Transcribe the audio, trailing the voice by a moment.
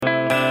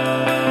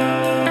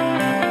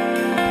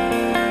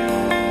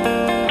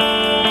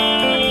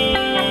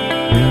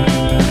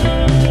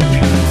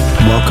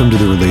Welcome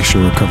to the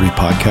Relational Recovery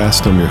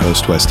Podcast. I'm your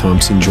host, Wes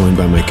Thompson, joined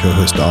by my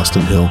co-host,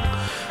 Austin Hill.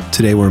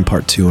 Today, we're in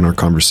part 2 in our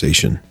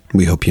conversation.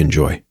 We hope you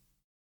enjoy.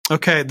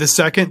 Okay, the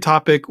second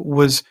topic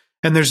was,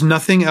 and there's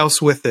nothing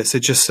else with this.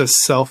 It just says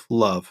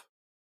self-love.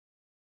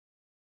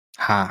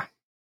 Ha.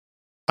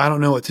 I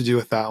don't know what to do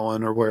with that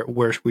one or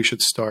where we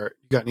should start.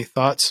 You got any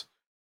thoughts?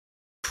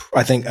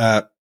 I think,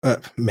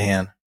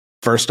 man,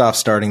 first off,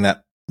 starting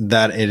that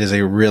it is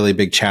a really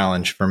big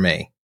challenge for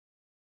me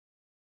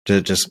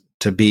to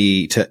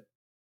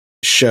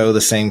show the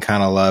same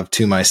kind of love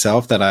to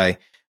myself that I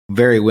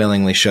very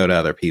willingly show to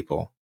other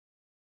people.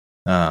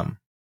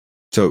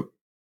 So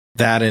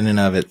that in and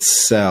of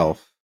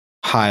itself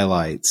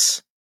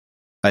highlights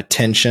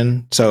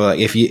attention. So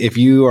if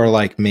you are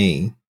like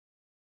me,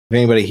 if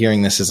anybody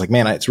hearing this is like,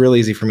 man, it's really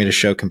easy for me to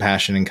show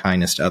compassion and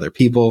kindness to other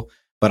people,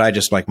 but I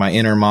just like my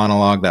inner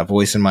monologue, that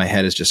voice in my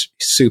head is just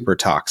super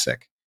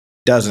toxic.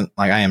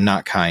 I am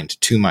not kind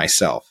to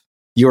myself.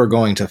 You are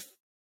going to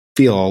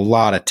feel a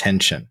lot of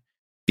tension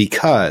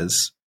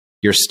because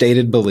your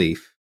stated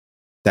belief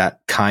that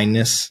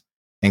kindness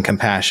and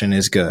compassion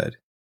is good,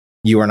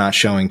 you are not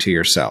showing to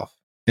yourself.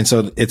 And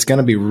so it's going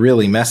to be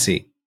really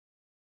messy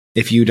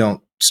if you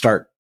don't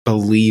start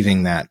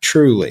believing that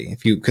truly.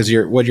 Because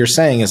what you're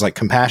saying is like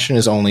compassion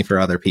is only for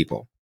other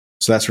people.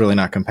 So that's really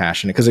not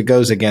compassionate because it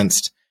goes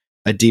against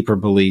a deeper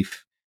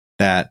belief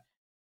that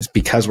it's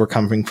because we're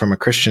coming from a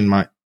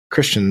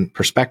Christian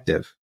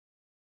perspective.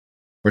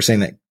 We're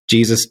saying that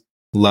Jesus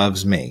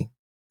loves me,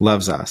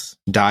 loves us,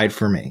 died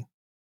for me,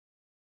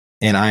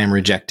 and I am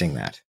rejecting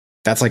that.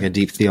 That's like a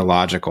deep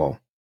theological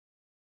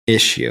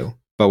issue.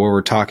 But what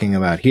we're talking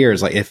about here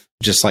is like, if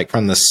just like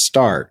from the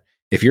start,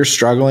 if you're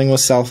struggling with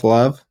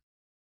self-love,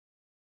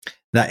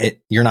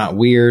 you're not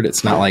weird.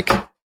 It's not like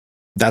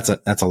that's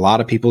a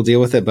lot of people deal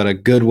with it, but a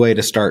good way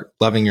to start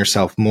loving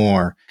yourself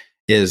more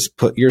is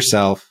put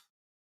yourself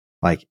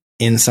like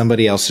in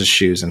somebody else's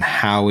shoes and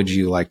how would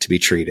you like to be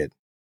treated?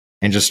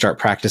 And just start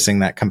practicing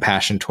that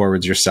compassion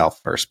towards yourself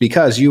first,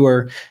 because you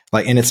are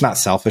like, and it's not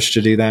selfish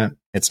to do that.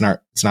 It's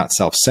not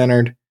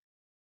self-centered.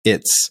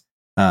 It's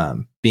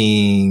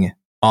being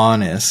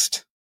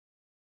honest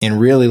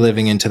and really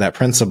living into that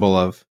principle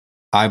of,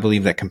 I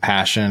believe that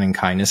compassion and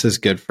kindness is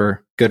good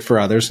for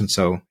others. And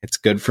so it's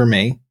good for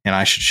me and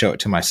I should show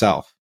it to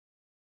myself.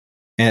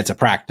 And it's a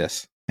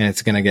practice and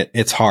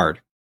it's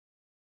hard.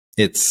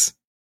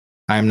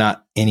 I'm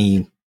not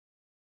any,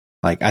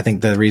 like, I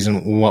think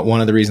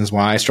one of the reasons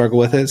why I struggle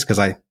with it is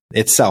because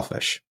it's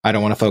selfish. I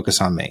don't want to focus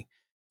on me.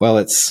 Well,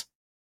 it's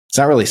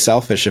not really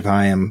selfish if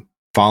I am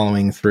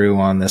following through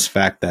on this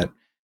fact that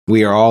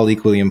we are all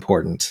equally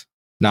important,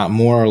 not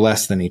more or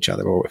less than each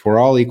other. But if we're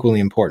all equally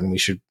important, we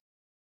should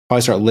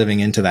probably start living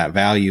into that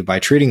value by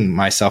treating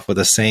myself with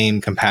the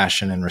same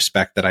compassion and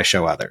respect that I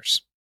show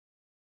others.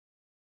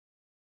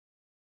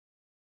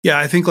 Yeah,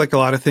 I think like a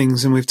lot of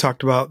things, and we've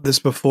talked about this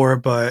before,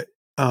 but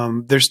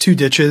there's two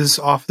ditches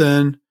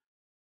often,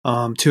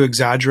 to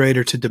exaggerate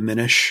or to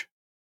diminish.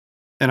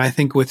 And I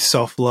think with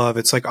self-love,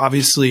 it's like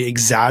obviously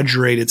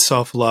exaggerated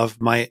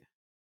self-love might,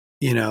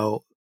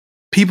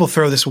 people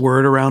throw this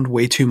word around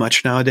way too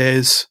much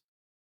nowadays,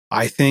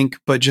 I think,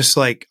 but just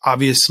like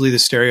obviously the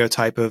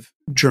stereotype of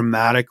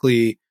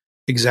dramatically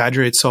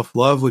exaggerated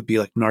self-love would be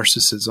like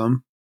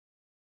narcissism.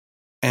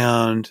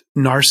 And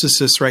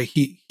narcissist, right?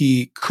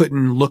 He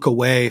couldn't look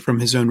away from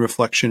his own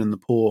reflection in the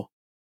pool.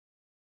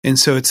 And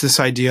so it's this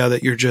idea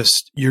that you're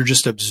just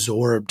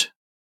absorbed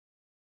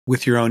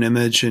with your own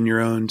image and your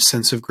own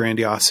sense of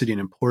grandiosity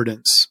and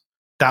importance.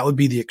 That would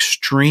be the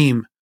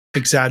extreme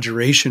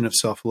exaggeration of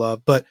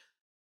self-love. But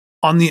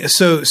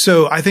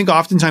so I think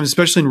oftentimes,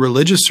 especially in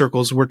religious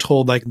circles, we're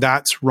told like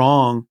that's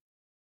wrong.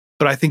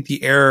 But I think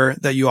the error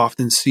that you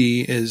often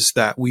see is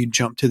that we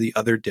jump to the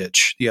other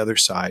ditch, the other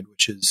side,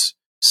 which is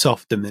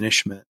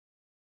self-diminishment,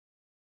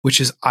 which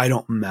is I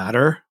don't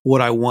matter.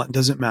 What I want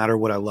doesn't matter.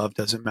 What I love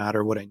doesn't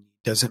matter. What I need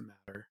doesn't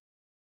matter.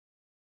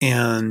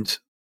 And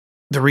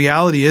the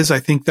reality is, I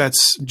think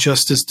that's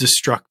just as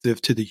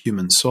destructive to the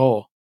human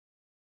soul.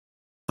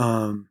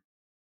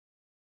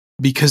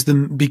 Because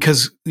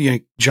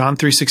John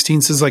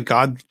 3:16 says like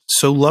God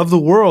so loved the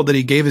world that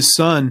he gave his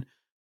son.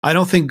 I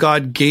don't think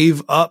God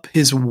gave up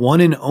his one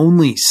and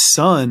only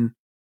son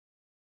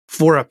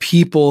for a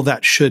people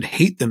that should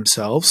hate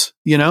themselves,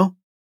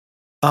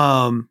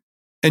 And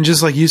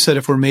just like you said,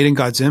 if we're made in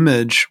God's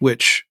image,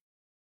 which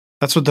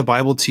that's what the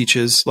Bible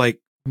teaches, like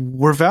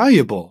we're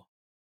valuable.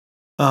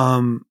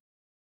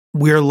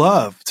 We're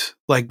loved,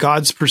 like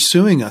God's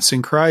pursuing us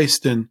in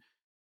Christ. And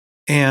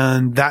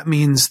that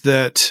means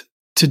that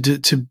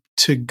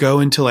to go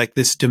into like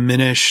this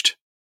diminished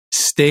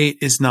state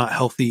is not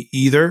healthy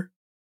either.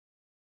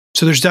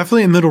 So there's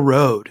definitely a middle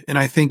road. And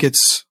I think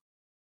it's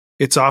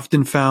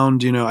often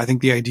found, I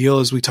think the ideal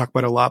is we talk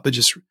about a lot, but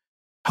just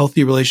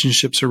healthy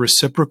relationships are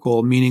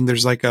reciprocal, meaning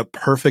there's like a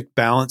perfect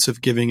balance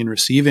of giving and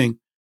receiving.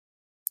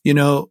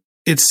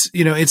 It's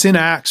in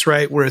Acts,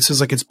 right, where it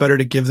says like it's better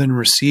to give than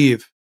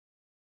receive.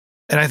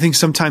 And I think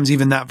sometimes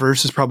even that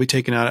verse is probably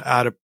taken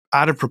out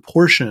of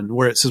proportion,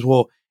 where it says,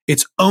 well,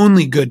 it's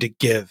only good to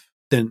give.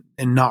 and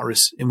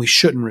we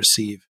shouldn't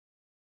receive.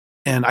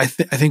 And I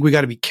think we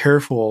got to be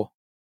careful,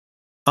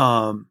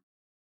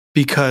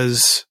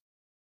 because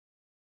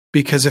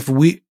if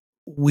we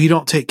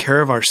don't take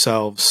care of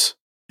ourselves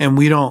and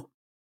we don't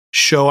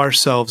show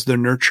ourselves the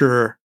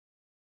nurturer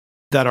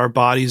that our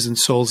bodies and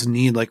souls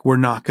need, like, we're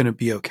not going to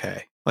be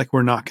okay. Like,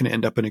 we're not going to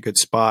end up in a good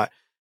spot.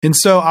 And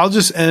so I'll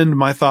just end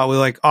my thought with,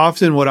 like,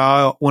 often when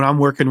I'm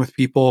working with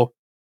people,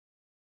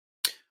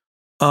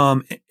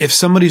 if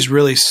somebody's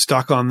really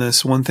stuck on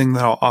this, one thing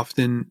that I'll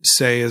often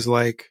say is,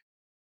 like,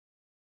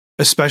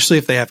 especially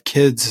if they have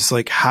kids, it's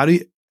like,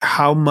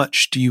 how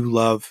much do you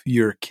love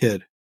your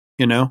kid?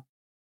 You know?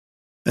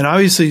 And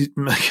obviously,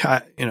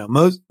 you know,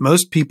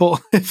 most people,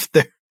 if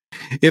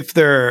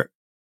they're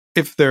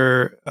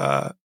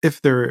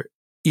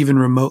even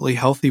remotely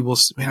healthy, will,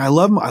 man, I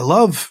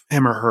love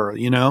him or her,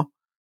 you know?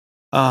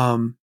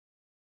 And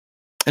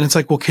it's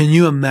like, well, can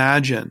you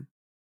imagine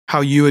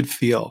how you would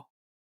feel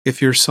if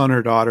your son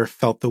or daughter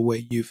felt the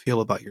way you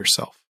feel about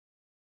yourself?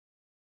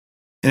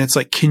 And it's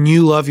like, can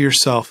you love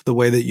yourself the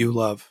way that you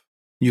love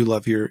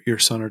your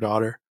son or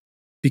daughter?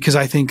 Because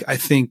I think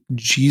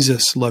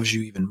Jesus loves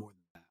you even more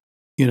than that,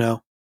 you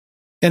know?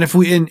 And if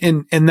we,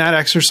 and that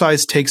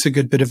exercise takes a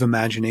good bit of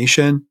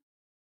imagination,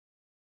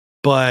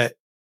 but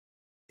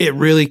it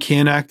really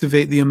can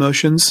activate the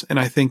emotions. And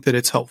I think that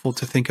it's helpful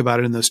to think about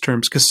it in those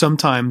terms, because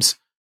sometimes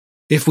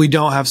if we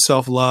don't have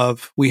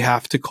self-love, we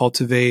have to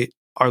cultivate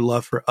our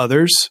love for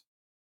others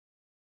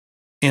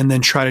and then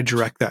try to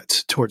direct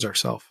that towards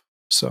ourselves.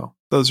 So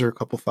those are a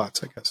couple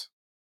thoughts, I guess.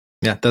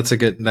 Yeah, that's a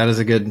good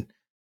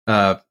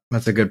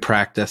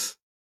practice.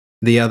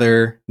 The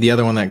other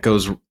one that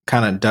goes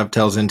kind of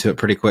dovetails into it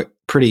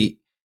pretty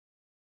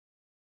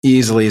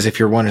easily is if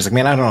you're wondering, like,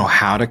 man, I don't know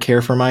how to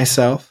care for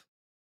myself.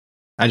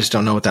 I just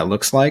don't know what that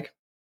looks like.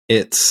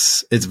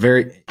 It's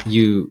very,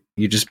 you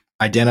just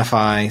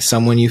identify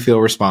someone you feel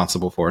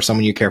responsible for,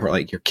 someone you care for,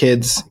 like your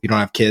kids. If you don't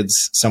have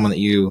kids, someone that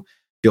you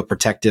feel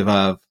protective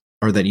of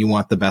or that you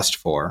want the best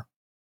for.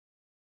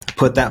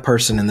 Put that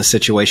person in the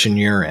situation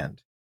you're in.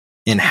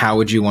 And how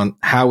would you want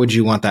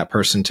that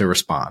person to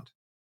respond?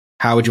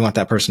 How would you want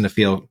that person to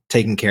feel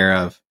taken care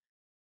of,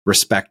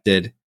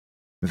 respected,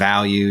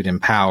 valued,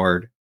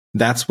 empowered?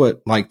 That's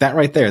what, like, that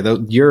right there,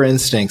 your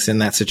instincts in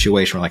that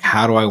situation were like,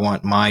 how do I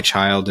want my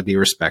child to be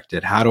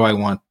respected? How do I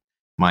want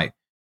my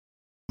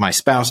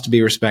spouse to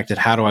be respected?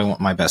 How do I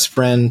want my best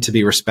friend to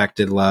be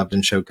respected, loved,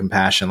 and showed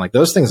compassion? Like,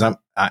 those things,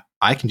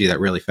 I can do that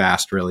really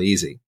fast, really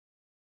easy.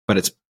 But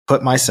it's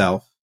put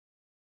myself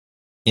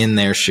in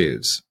their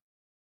shoes.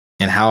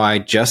 And how I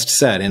just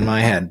said in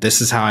my head,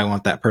 this is how I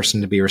want that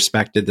person to be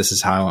respected. This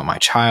is how I want my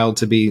child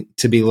to be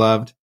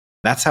loved.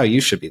 That's how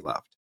you should be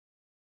loved.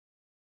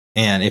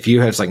 And if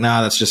you have like,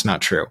 nah, that's just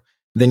not true,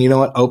 then you know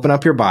what? Open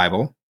up your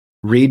Bible,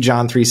 read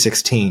John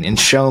 3:16, and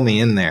show me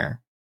in there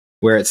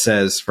where it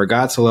says, for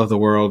God so loved the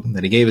world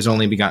that he gave his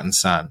only begotten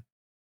son,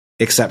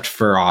 except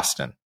for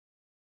Austin.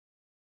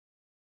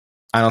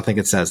 I don't think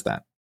it says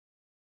that.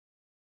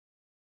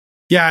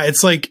 Yeah,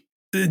 it's like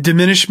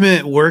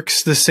diminishment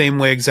works the same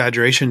way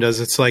exaggeration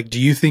does. It's like,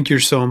 do you think you're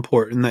so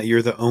important that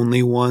you're the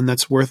only one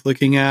that's worth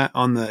looking at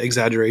on the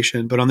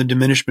exaggeration? But on the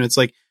diminishment, it's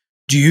like,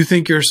 do you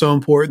think you're so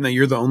important that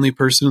you're the only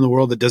person in the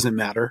world that doesn't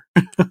matter?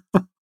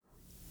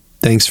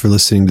 Thanks for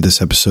listening to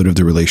this episode of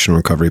the Relational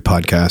Recovery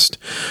Podcast.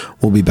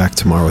 We'll be back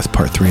tomorrow with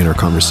part 3 in our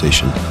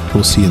conversation.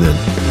 We'll see you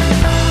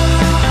then.